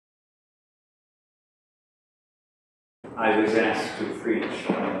I was asked to preach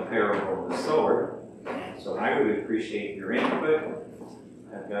on the parable of the sower, so I would appreciate your input.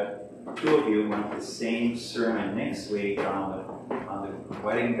 I've got two of you want the same sermon next week on the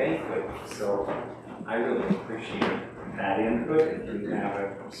wedding banquet, so I really appreciate that input. If you have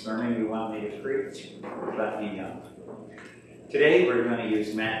a sermon you want me to preach, let me know. Today we're going to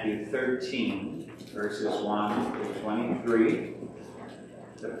use Matthew 13, verses 1 to 23.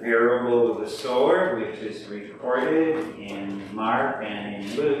 The parable of the sower, which is recorded in Mark and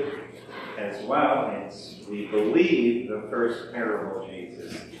in Luke as well. It's, we believe, the first parable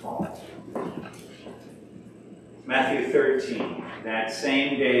Jesus taught. Matthew 13. That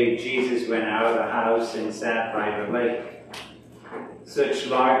same day Jesus went out of the house and sat by the lake. Such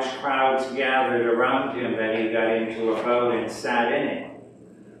large crowds gathered around him that he got into a boat and sat in it,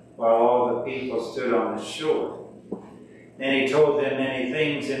 while all the people stood on the shore. Then he told them many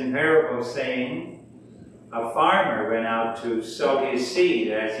things in parables, saying, a farmer went out to sow his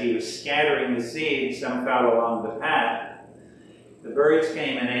seed. As he was scattering the seed, some fell along the path. The birds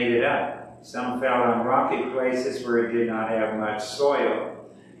came and ate it up. Some fell on rocky places where it did not have much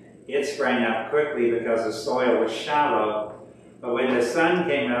soil. It sprang up quickly because the soil was shallow. But when the sun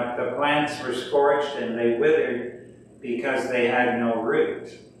came up, the plants were scorched and they withered because they had no root.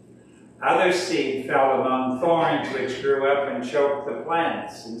 Other seed fell among thorns, which grew up and choked the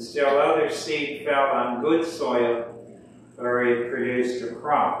plants, and still other seed fell on good soil, where it produced a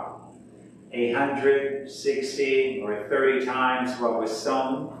crop, 100, 60, or 30 times what was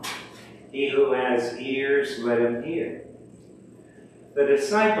sown. He who has ears, let him hear. The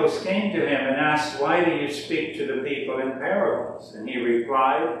disciples came to him and asked, why do you speak to the people in parables? And he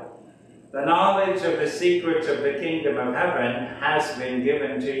replied, the knowledge of the secrets of the kingdom of heaven has been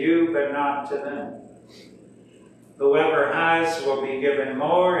given to you, but not to them. Whoever has will be given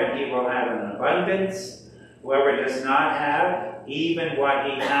more, and he will have an abundance. Whoever does not have, even what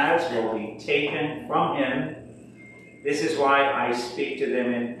he has will be taken from him. This is why I speak to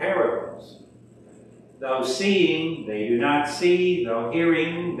them in parables. Though seeing, they do not see. Though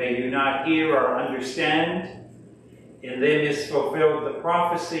hearing, they do not hear or understand. In them is fulfilled the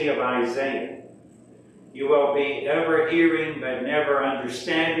prophecy of Isaiah. You will be ever hearing, but never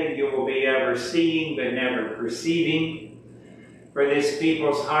understanding. You will be ever seeing, but never perceiving. For this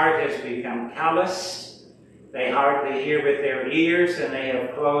people's heart has become callous. They hardly hear with their ears, and they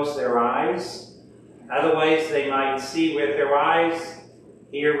have closed their eyes. Otherwise they might see with their eyes,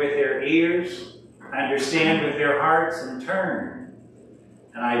 hear with their ears, understand with their hearts, and turn,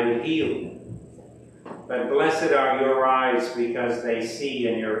 and I would heal them. But blessed are your eyes because they see,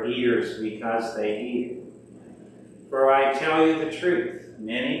 and your ears because they hear. For I tell you the truth,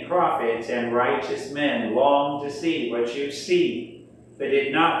 many prophets and righteous men long to see what you see, but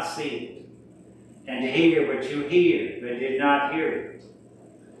did not see it, and to hear what you hear, but did not hear it.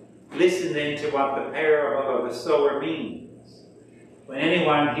 Listen then to what the parable of the sower means. When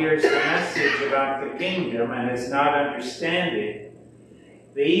anyone hears the message about the kingdom and does not understand it,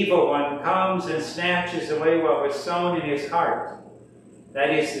 the evil one comes and snatches away what was sown in his heart. That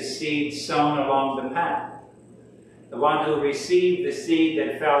is the seed sown along the path. The one who received the seed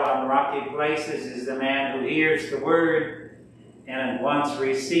that fell on rocky places is the man who hears the word and at once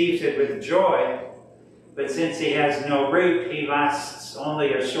receives it with joy. But since he has no root, he lasts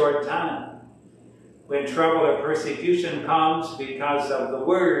only a short time. When trouble or persecution comes because of the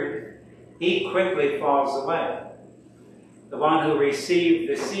word, he quickly falls away. The one who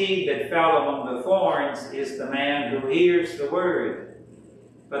received the seed that fell among the thorns is the man who hears the word.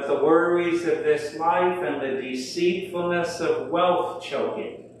 But the worries of this life and the deceitfulness of wealth choke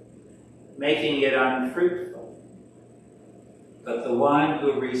it, making it unfruitful. But the one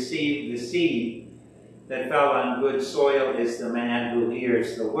who received the seed that fell on good soil is the man who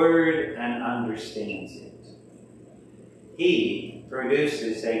hears the word and understands it. He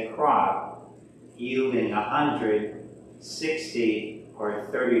produces a crop yielding 100, 60, or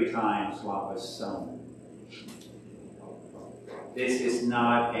 30 times what was sown. This is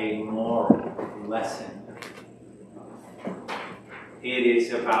not a moral lesson. It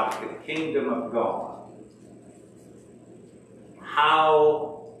is about the kingdom of God.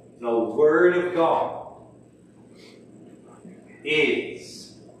 How the Word of God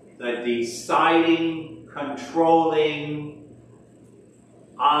is the deciding, controlling,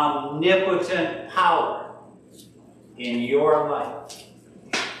 omnipotent power in your life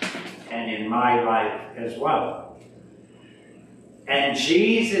and in my life as well. And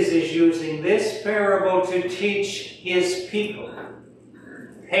Jesus is using this parable to teach his people.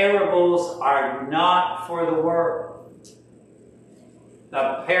 Parables are not for the world.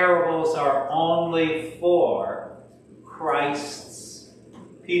 The parables are only for Christ's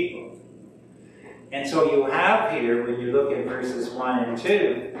people. And so you have here, when you look at verses 1 and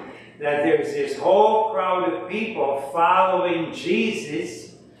 2, that there's this whole crowd of people following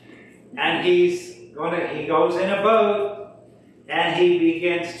Jesus, and he goes in a boat, and he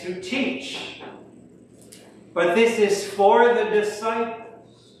begins to teach. But this is for the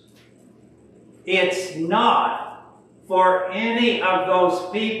disciples. It's not for any of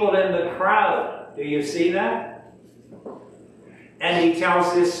those people in the crowd. Do you see that? And he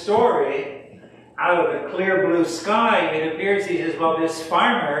tells this story out of the clear blue sky. It appears, he says, well, this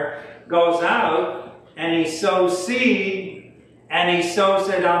farmer goes out and he sows seed, and he sows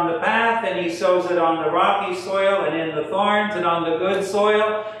it on the path, and he sows it on the rocky soil, and in the thorns, and on the good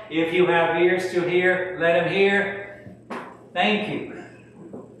soil. If you have ears to hear, let him hear. Thank you.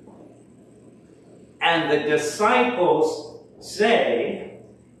 And the disciples say,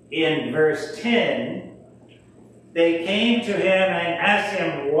 in verse 10, they came to him and asked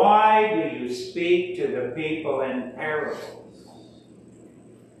him, why do you speak to the people in parables?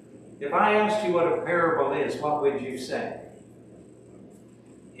 If I asked you what a parable is, what would you say?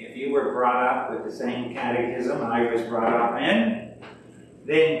 If you were brought up with the same catechism I was brought up in,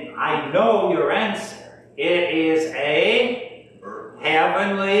 then I know your answer. It is a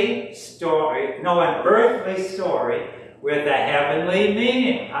heavenly story, an earthly story with a heavenly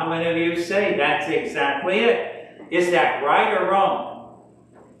meaning. How many of you say that's exactly it? Is that right or wrong?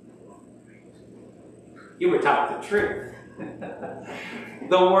 You were taught the truth.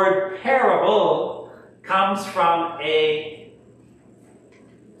 The word parable comes from the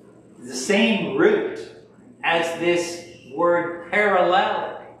same root as this word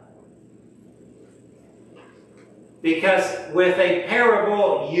parallel. Because with a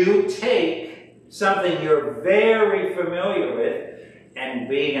parable, you take something you're very familiar with, and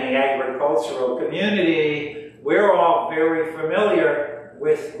being an agricultural community, we're all very familiar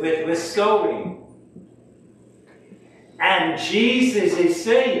with sowing. And Jesus is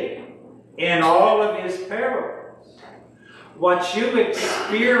saying in all of his parables, what you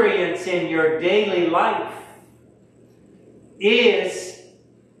experience in your daily life is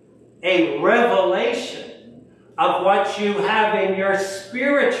a revelation of what you have in your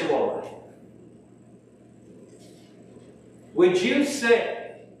spiritual life. Would you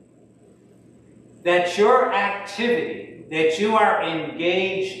say that your activity that you are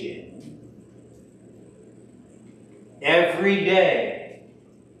engaged in every day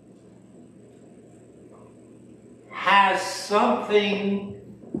has something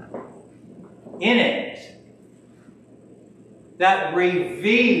in it that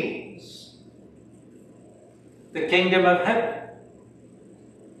reveals the kingdom of heaven?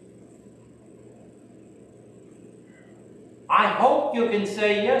 I hope you can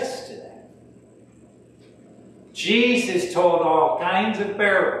say yes to that. Jesus told all kinds of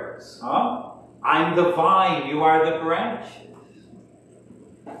parables. I'm the vine, you are the branches.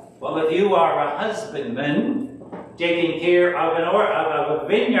 Well, if you are a husbandman taking care of a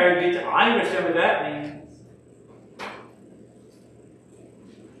vineyard, I understand what that means.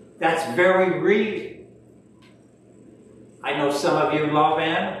 That's very real. I know some of you love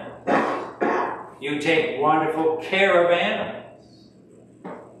animals. You take wonderful care of animals.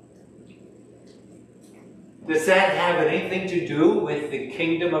 Does that have anything to do with the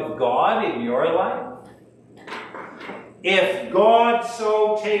kingdom of God in your life? If God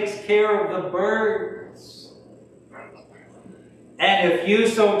so takes care of the birds, and if you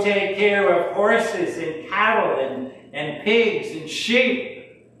so take care of horses and cattle and pigs and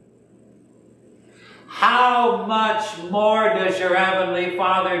sheep, how much more does your Heavenly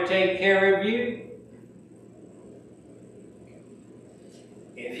Father take care of you?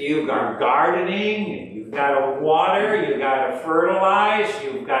 If you are gardening, and you've got to water, you've got to fertilize,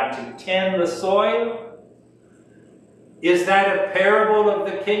 you've got to tend the soil, is that a parable of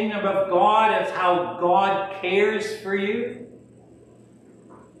the kingdom of God, of how God cares for you?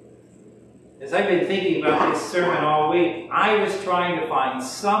 As I've been thinking about this sermon all week, I was trying to find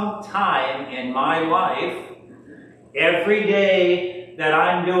some time in my life, every day, that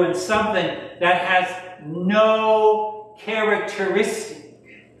I'm doing something that has no characteristic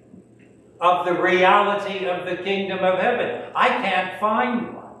of the reality of the kingdom of heaven. I can't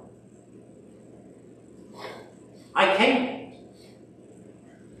find one. I can't.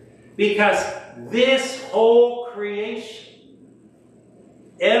 Because this whole creation,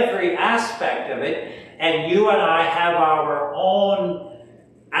 every aspect of it, and you and I have our own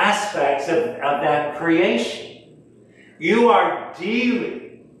aspects of that creation. You are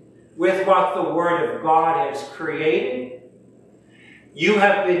dealing with what the Word of God has created. You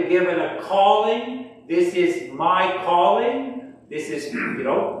have been given a calling. This is my calling. This is,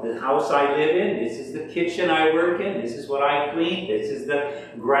 the house I live in. This is the kitchen I work in. This is what I clean. This is the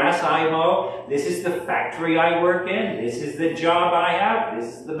grass I mow. This is the factory I work in. This is the job I have.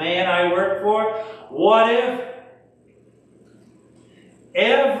 This is the man I work for. What if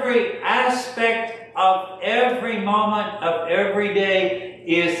every aspect of every moment of every day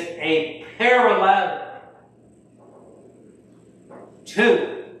is a parallel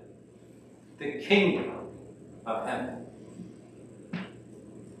to the kingdom of heaven?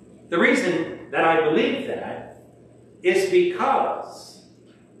 The reason that I believe that is because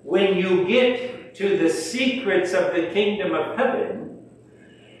when you get to the secrets of the kingdom of heaven,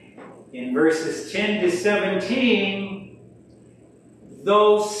 in verses 10 to 17,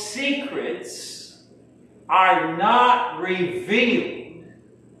 those secrets are not revealed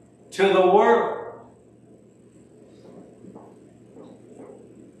to the world.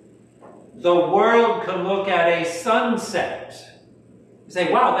 The world can look at a sunset and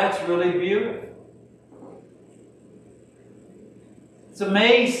say, wow, that's really beautiful. It's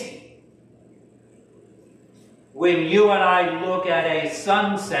amazing. When you and I look at a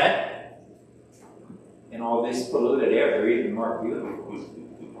sunset, in all this polluted air, they're even more beautiful.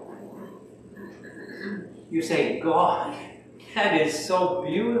 You say, God, that is so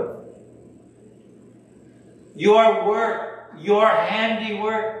beautiful. Your work, your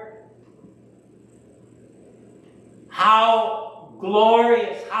handiwork, how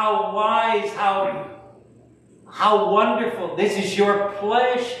glorious, how wise, how wonderful. This is your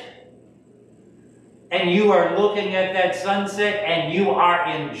pleasure. And you are looking at that sunset and you are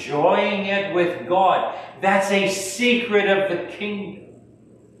enjoying it with God. That's a secret of the kingdom.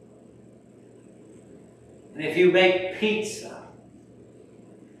 And if you make pizza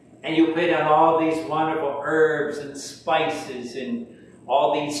and you put on all these wonderful herbs and spices and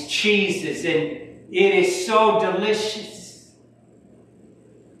all these cheeses, and it is so delicious.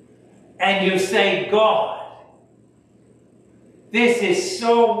 And you say, God, this is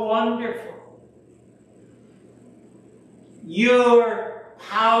so wonderful. Your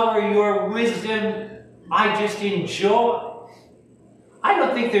power, your wisdom, I just enjoy. I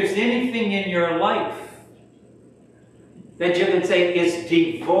don't think there's anything in your life that you can say is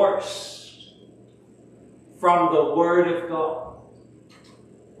divorced from the Word of God.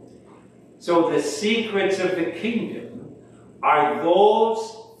 So the secrets of the kingdom are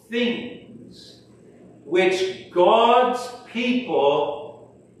those things which God's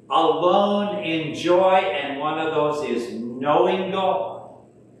people alone enjoy, and one of those is knowing God.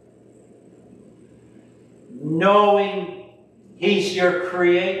 Knowing He's your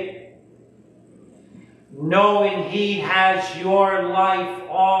Creator. Knowing He has your life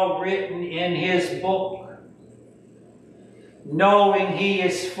all written in His book. Knowing He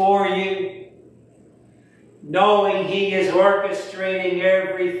is for you. Knowing He is orchestrating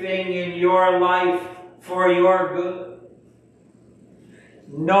everything in your life for your good.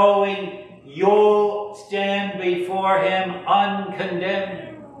 Knowing you'll stand before Him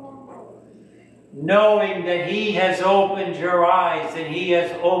uncondemned. Knowing that He has opened your eyes and He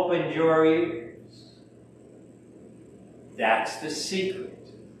has opened your ears. That's the secret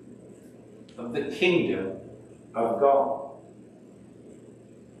of the kingdom of God.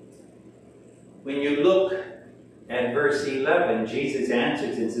 When you look at verse 11, Jesus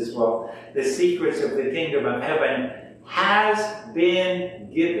answers and says, well, the secrets of the kingdom of heaven has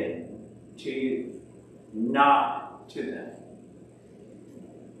been given to you, not to them.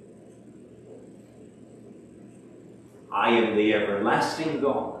 I am the everlasting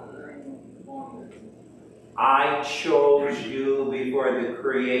God. I chose you before the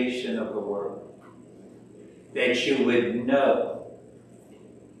creation of the world, that you would know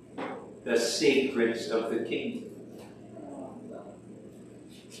the secrets of the kingdom.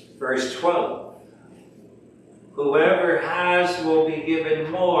 Verse 12, whoever has will be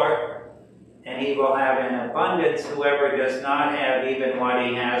given more, and he will have in abundance. Whoever does not have, even what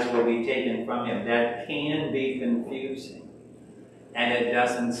he has will be taken from him. That can be confusing, and it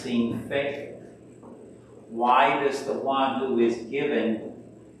doesn't seem fair. Why does the one who is given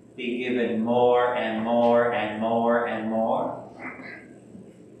be given more and more and more and more?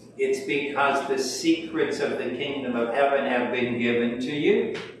 It's because the secrets of the kingdom of heaven have been given to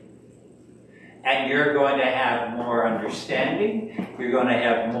you. And you're going to have more understanding. You're going to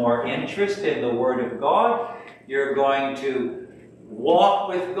have more interest in the Word of God. You're going to walk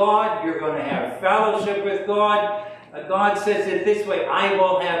with God. You're going to have fellowship with God. God says it this way, I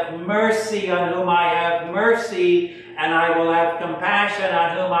will have mercy on whom I have mercy, and I will have compassion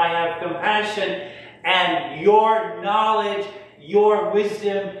on whom I have compassion. And your knowledge, your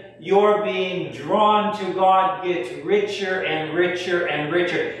wisdom, your being drawn to God gets richer and richer and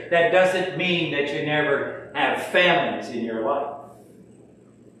richer. That doesn't mean that you never have famines in your life.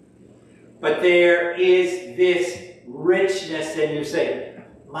 But there is this richness, and you say,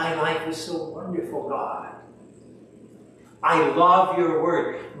 my life is so wonderful, God. I love your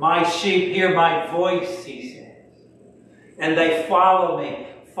word. My sheep hear my voice, he says. And they follow me.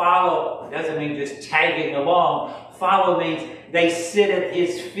 Follow doesn't mean just tagging along. Follow means they sit at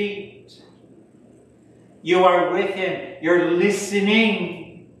his feet. You are with him. You're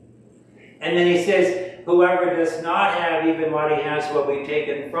listening. And then he says, whoever does not have even what he has will be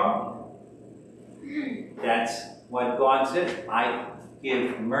taken from him. That's what God says. I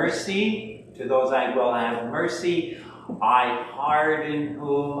give mercy to those I will have mercy. I harden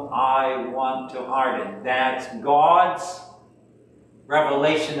whom I want to harden. That's God's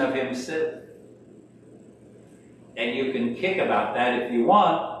revelation of himself. And you can kick about that if you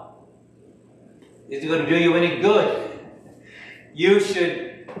want. Is it going to do you any good? You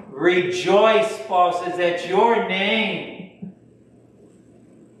should rejoice, Paul says, that your name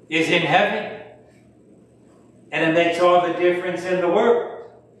is in heaven. And it makes all the difference in the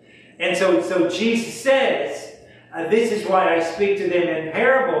world. And so Jesus says, this is why I speak to them in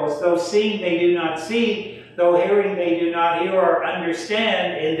parables, though seeing they do not see, though hearing they do not hear or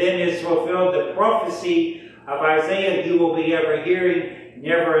understand, and then is fulfilled the prophecy of Isaiah, you will be ever hearing,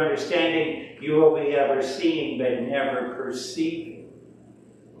 never understanding, you will be ever seeing, but never perceiving.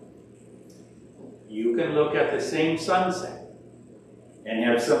 You can look at the same sunset and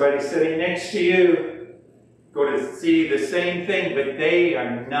have somebody sitting next to you go to see the same thing, but they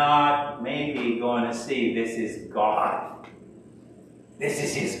are not maybe going to see this is God. This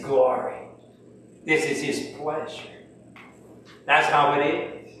is his glory. This is his pleasure. That's how it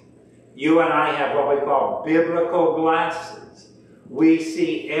is. You and I have what we call biblical glasses. We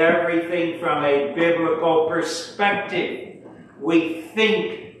see everything from a biblical perspective. We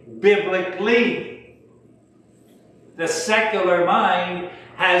think biblically. The secular mind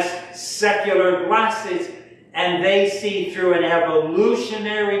has secular glasses, and they see through an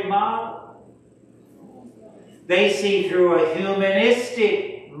evolutionary model. They see through a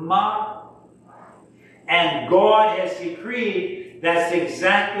humanistic model. And God has decreed that's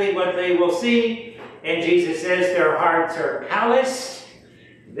exactly what they will see. And Jesus says their hearts are calloused.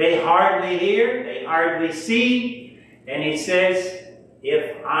 They hardly hear. They hardly see. And he says,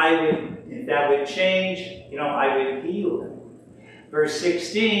 if that would change, I would heal them. Verse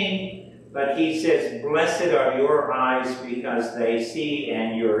 16, but he says, blessed are your eyes because they see,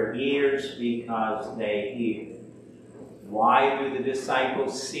 and your ears because they hear. Why do the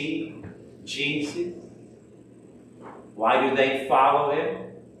disciples see Jesus? Why do they follow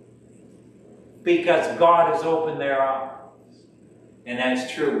him? Because God has opened their eyes. And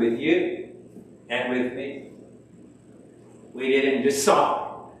that's true with you and with me. We didn't decide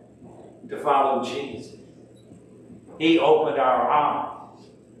to follow Jesus. He opened our eyes.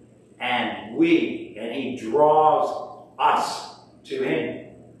 And he draws us to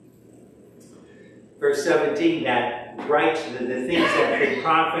him. Verse 17, that the things that the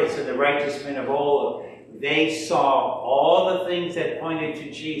prophets and the righteous men of old, they saw all the things that pointed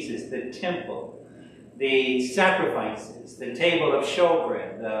to Jesus, the temple, the sacrifices, the table of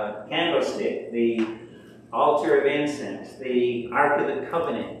showbread, the candlestick, the altar of incense, the Ark of the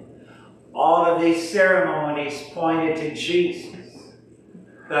Covenant. All of these ceremonies pointed to Jesus.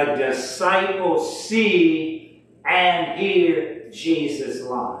 The disciples see and hear Jesus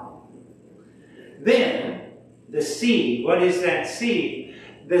live. Then, the seed. What is that seed?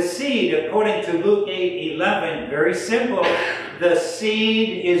 The seed, according to Luke 8:11, very simple. The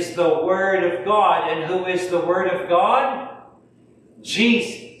seed is the Word of God. And who is the Word of God?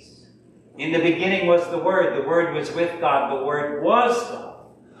 Jesus. In the beginning was the Word. The Word was with God. The Word was God.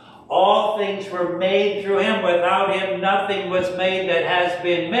 All things were made through him. Without him, nothing was made that has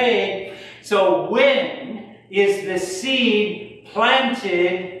been made. So when is the seed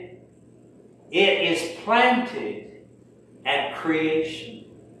planted? It is planted at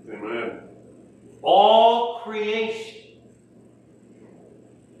creation. Amen. All creation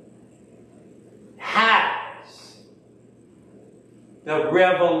has the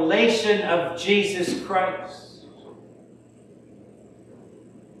revelation of Jesus Christ.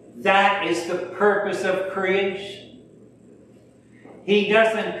 That is the purpose of creation. He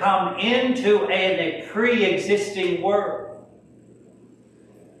doesn't come into a pre-existing world.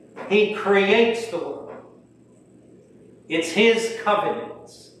 He creates the world. It's his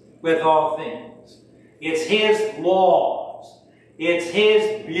covenants with all things. It's his laws. It's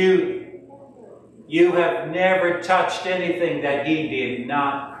his beauty. You have never touched anything that He did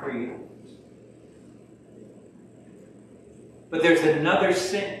not create. But there's another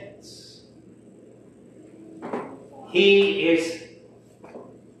sense. He is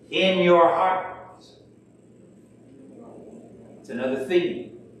in your heart. It's another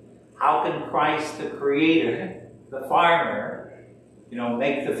theme. How can Christ, the Creator, the farmer,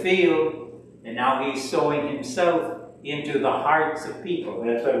 make the field, and now He's sowing Himself into the hearts of people?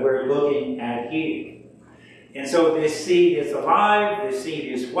 That's what we're looking at here. And so this seed is alive, this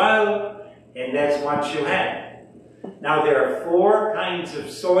seed is well, and that's what you have. Now there are 4 kinds of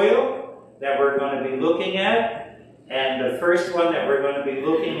soil that we're going to be looking at, and the first one that we're going to be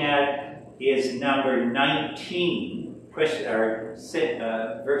looking at is number 19, verse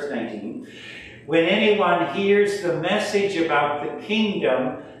 19. When anyone hears the message about the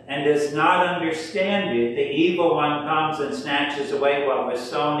kingdom and does not understand it, the evil one comes and snatches away what was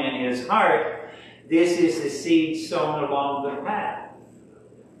sown in his heart. This is the seed sown along the path.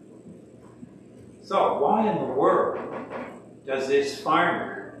 So why in the world does this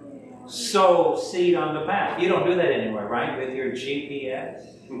farmer sow seed on the path? You don't do that anymore, right? With your GPS?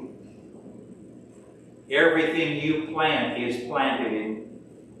 Everything you plant is planted in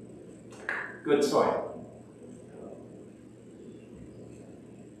good soil.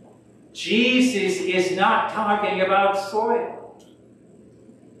 Jesus is not talking about soil.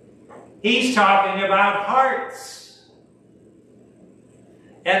 He's talking about hearts.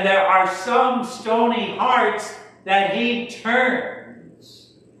 And there are some stony hearts that He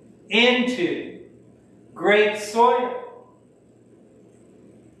turns into great soil.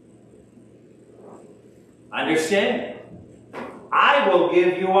 Understand? I will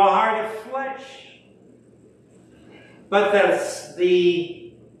give you a heart of flesh. But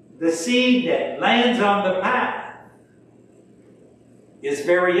the seed that lands on the path is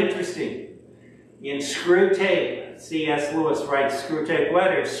very interesting. In Screwtape, C.S. Lewis writes Screwtape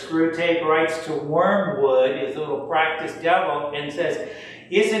letters. Screwtape writes to Wormwood, his little practice devil, and says,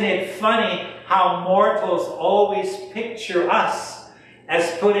 "Isn't it funny how mortals always picture us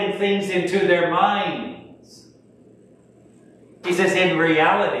as putting things into their minds?" He says, in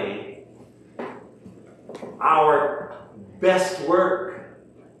reality, our best work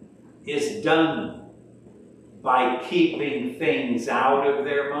is done by keeping things out of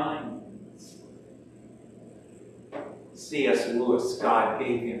their minds. C.S. Lewis, God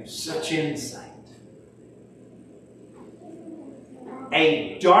gave him such insight.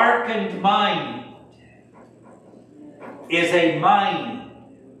 A darkened mind is a mind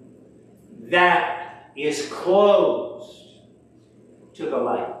that is closed to the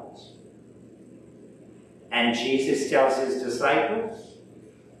light. And Jesus tells His disciples,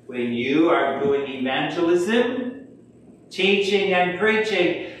 when you are doing evangelism, teaching and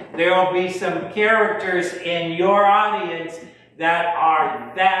preaching, there will be some characters in your audience that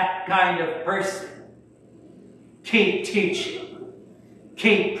are that kind of person. Keep teaching.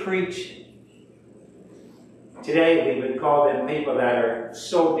 Keep preaching. Today we would call them people that are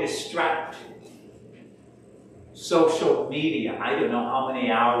so distracted. Social media. I don't know how many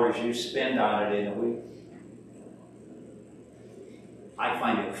hours you spend on it in a week. I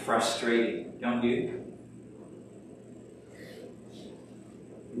find it frustrating, don't you?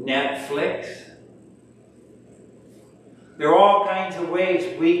 Netflix. There are all kinds of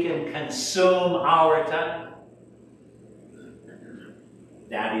ways we can consume our time.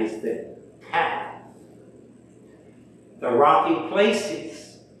 That is the path. The rocky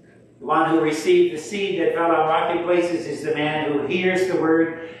places. The one who received the seed that fell on rocky places is the man who hears the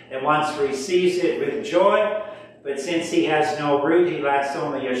word and once receives it with joy. But since he has no root, he lasts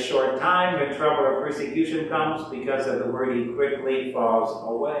only a short time. When trouble or persecution comes because of the word, he quickly falls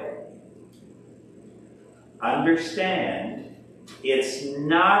away. Understand, it's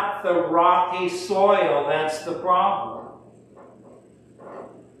not the rocky soil that's the problem.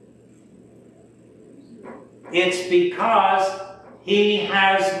 It's because he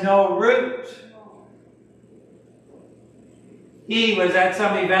has no root. He was at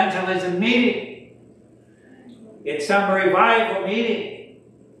some evangelism meeting. It's some revival meeting.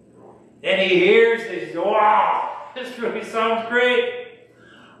 And he hears this, wow, this really sounds great.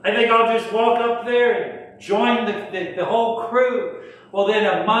 I think I'll just walk up there and join the whole crew. Well, then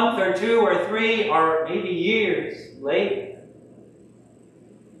a month or 2 or 3 or maybe years later.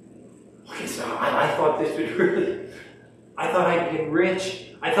 Okay, so I thought this would really, I thought I'd get rich.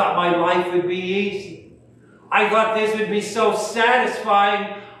 I thought my life would be easy. I thought this would be so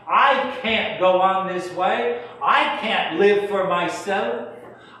satisfying. I can't go on this way. I can't live for myself.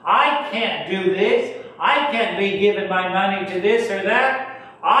 I can't do this. I can't be giving my money to this or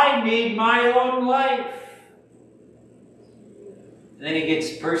that. I need my own life. And then he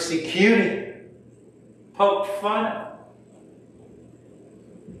gets persecuted, poked fun at,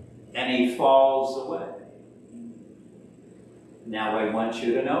 and he falls away. Now I want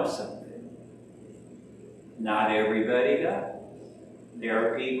you to know something. Not everybody does.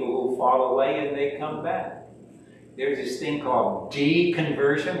 There are people who fall away and they come back. There's this thing called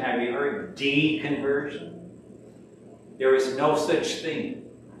deconversion. Have you heard deconversion? There is no such thing.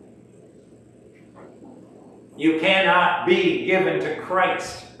 You cannot be given to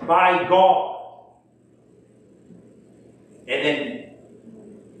Christ by God and then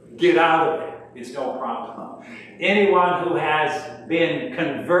get out of it. It's no problem. Anyone who has been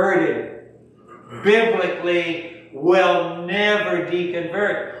converted biblically will never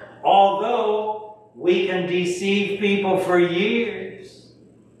deconvert. Although we can deceive people for years,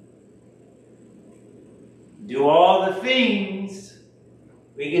 do all the things.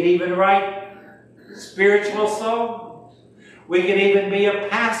 We can even write spiritual songs. We can even be a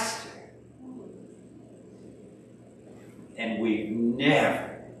pastor. And we never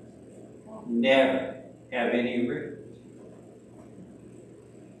have any root.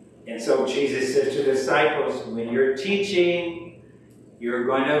 And so Jesus says to the disciples, when you're teaching, you're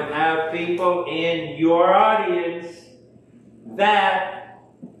going to have people in your audience that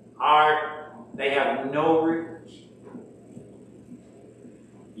they have no root.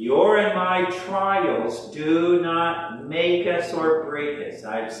 Your and my trials do not make us or break us.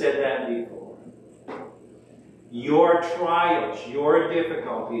 I've said that before. Your trials, your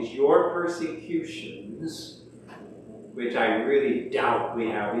difficulties, your persecutions, which I really doubt we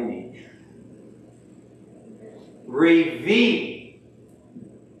have any, reveal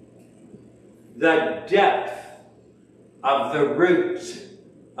the depth of the roots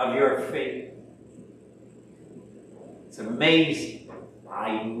of your faith. It's amazing.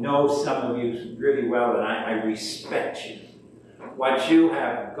 I know some of you really well, and I respect you. What you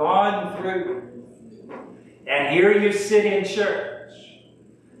have gone through. And here you sit in church,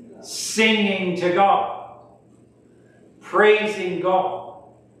 singing to God, praising God,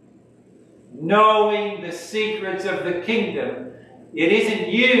 knowing the secrets of the kingdom. It isn't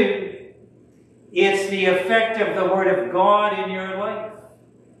you, it's the effect of the Word of God in your life.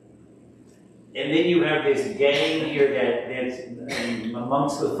 And then you have this gang here that's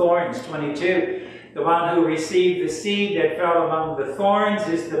amongst the thorns, 22. The one who received the seed that fell among the thorns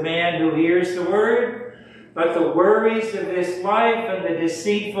is the man who hears the word, but the worries of this life and the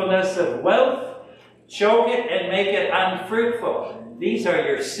deceitfulness of wealth choke it and make it unfruitful. These are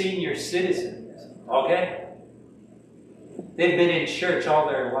your senior citizens, okay? They've been in church all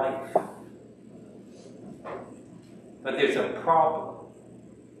their life. But there's a problem.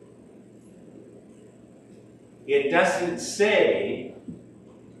 It doesn't say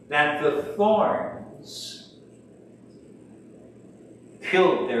that the thorns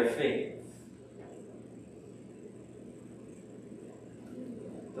killed their faith.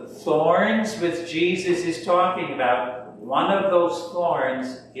 The thorns which Jesus is talking about, one of those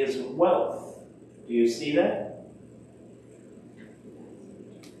thorns is wealth. Do you see that?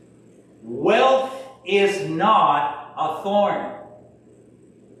 Wealth is not a thorn.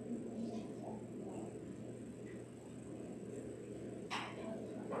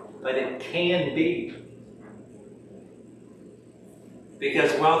 But it can be.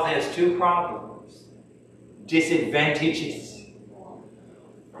 Because wealth has two problems. Disadvantages.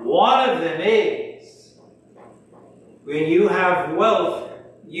 One of them is, when you have wealth,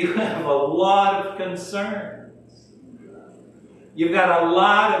 you have a lot of concerns. You've got a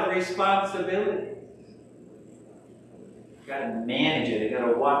lot of responsibilities. You've got to manage it. You've got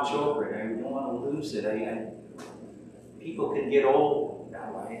to watch over it. I don't want to lose it. People can get old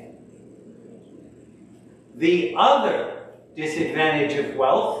that way. The other disadvantage of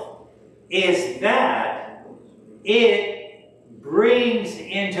wealth is that it brings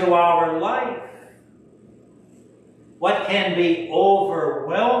into our life what can be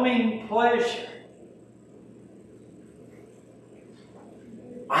overwhelming pleasure.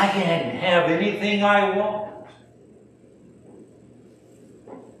 I can have anything I want.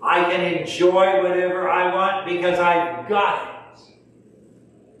 I can enjoy whatever I want because I've got it.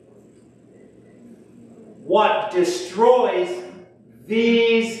 What destroys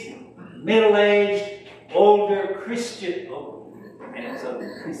these middle-aged, older Christians,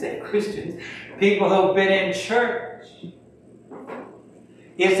 people who've been in church,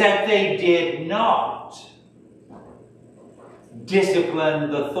 is that they did not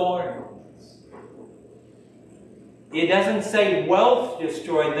discipline the thorns. It doesn't say wealth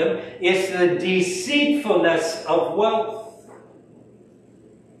destroyed them, it's the deceitfulness of wealth.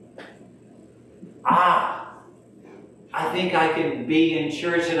 I think I can be in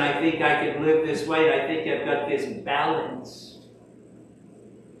church and I think I can live this way. I think I've got this balance.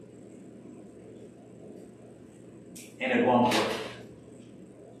 And it won't work.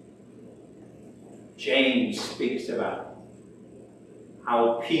 James speaks about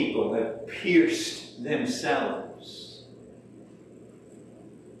how people have pierced themselves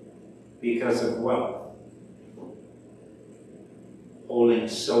because of wealth, holding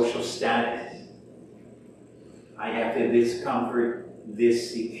social status. I have this comfort,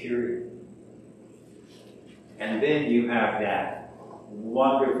 this security. And then you have that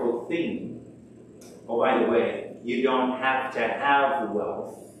wonderful theme. Oh, by the way, you don't have to have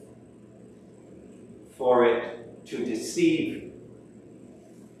wealth for it to deceive you.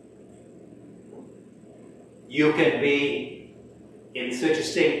 You can be in such a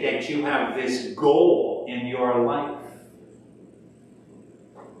state that you have this goal in your life.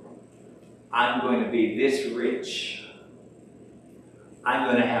 I'm going to be this rich. I'm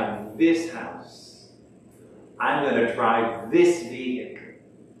going to have this house. I'm going to drive this vehicle.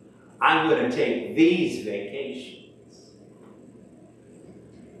 I'm going to take these vacations.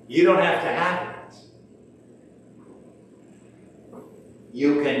 You don't have to have it.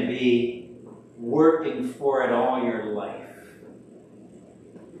 You can be working for it all your life.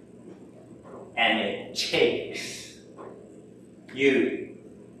 And it takes you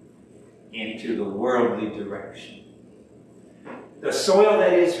into the worldly direction. The soil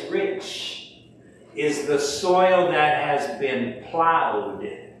that is rich is the soil that has been plowed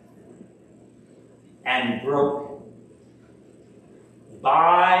and broken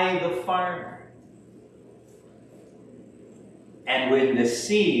by the farmer. And when the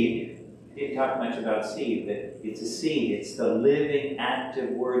seed, I didn't talk much about seed, but it's a seed. It's the living,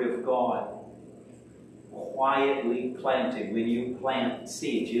 active Word of God. Quietly planted. When you plant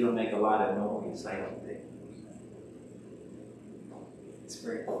seeds, you don't make a lot of noise, I don't think. It's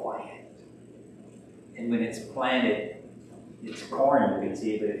very quiet. And when it's planted, it's corn, you can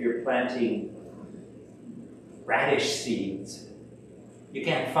see, but if you're planting radish seeds, you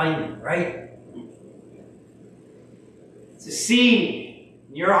can't find them, right? It's a seed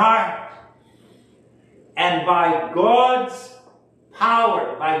in your heart. And by God's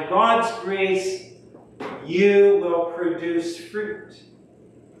power, by God's grace, you will produce fruit.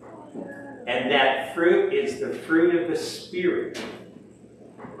 And that fruit is the fruit of the Spirit.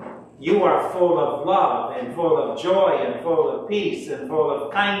 You are full of love and full of joy and full of peace and full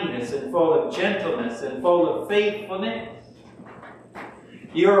of kindness and full of gentleness and full of faithfulness.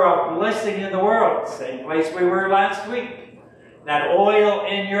 You're a blessing in the world. Same place we were last week. That oil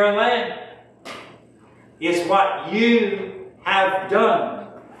in your lamp is what you have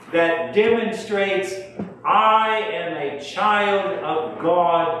done that demonstrates I am a child of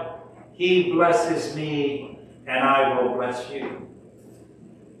God. He blesses me, and I will bless you.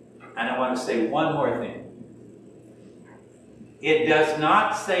 And I want to say one more thing. It does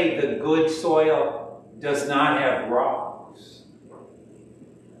not say the good soil does not have rocks.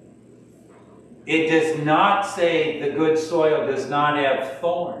 It does not say the good soil does not have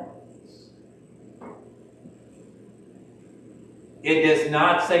thorns. It does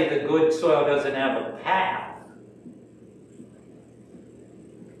not say the good soil doesn't have a path.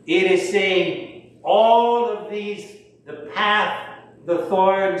 It is saying all of these, the path, the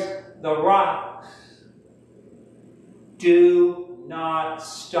thorns, the rocks, do not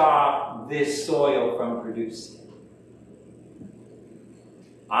stop this soil from producing.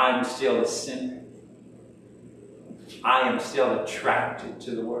 I'm still a sinner. I am still attracted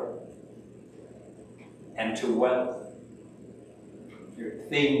to the world and to wealth. There are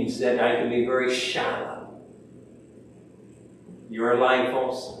things that I can be very shallow. Your life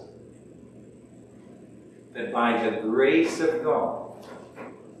also. That by the grace of God,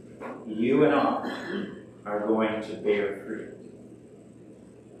 you and I are going to bear fruit.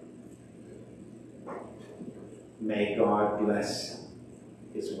 May God bless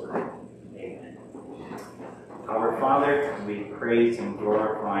His word. Amen. Our Father, we praise and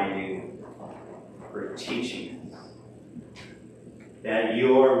glorify you for teaching us that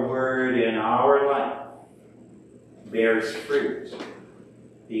your word in our life bears fruit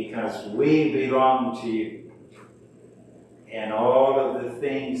because we belong to you. And all of the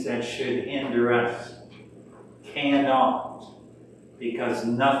things that should hinder us cannot, because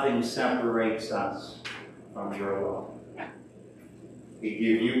nothing separates us from your love. We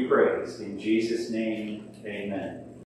give you praise. In Jesus' name, amen.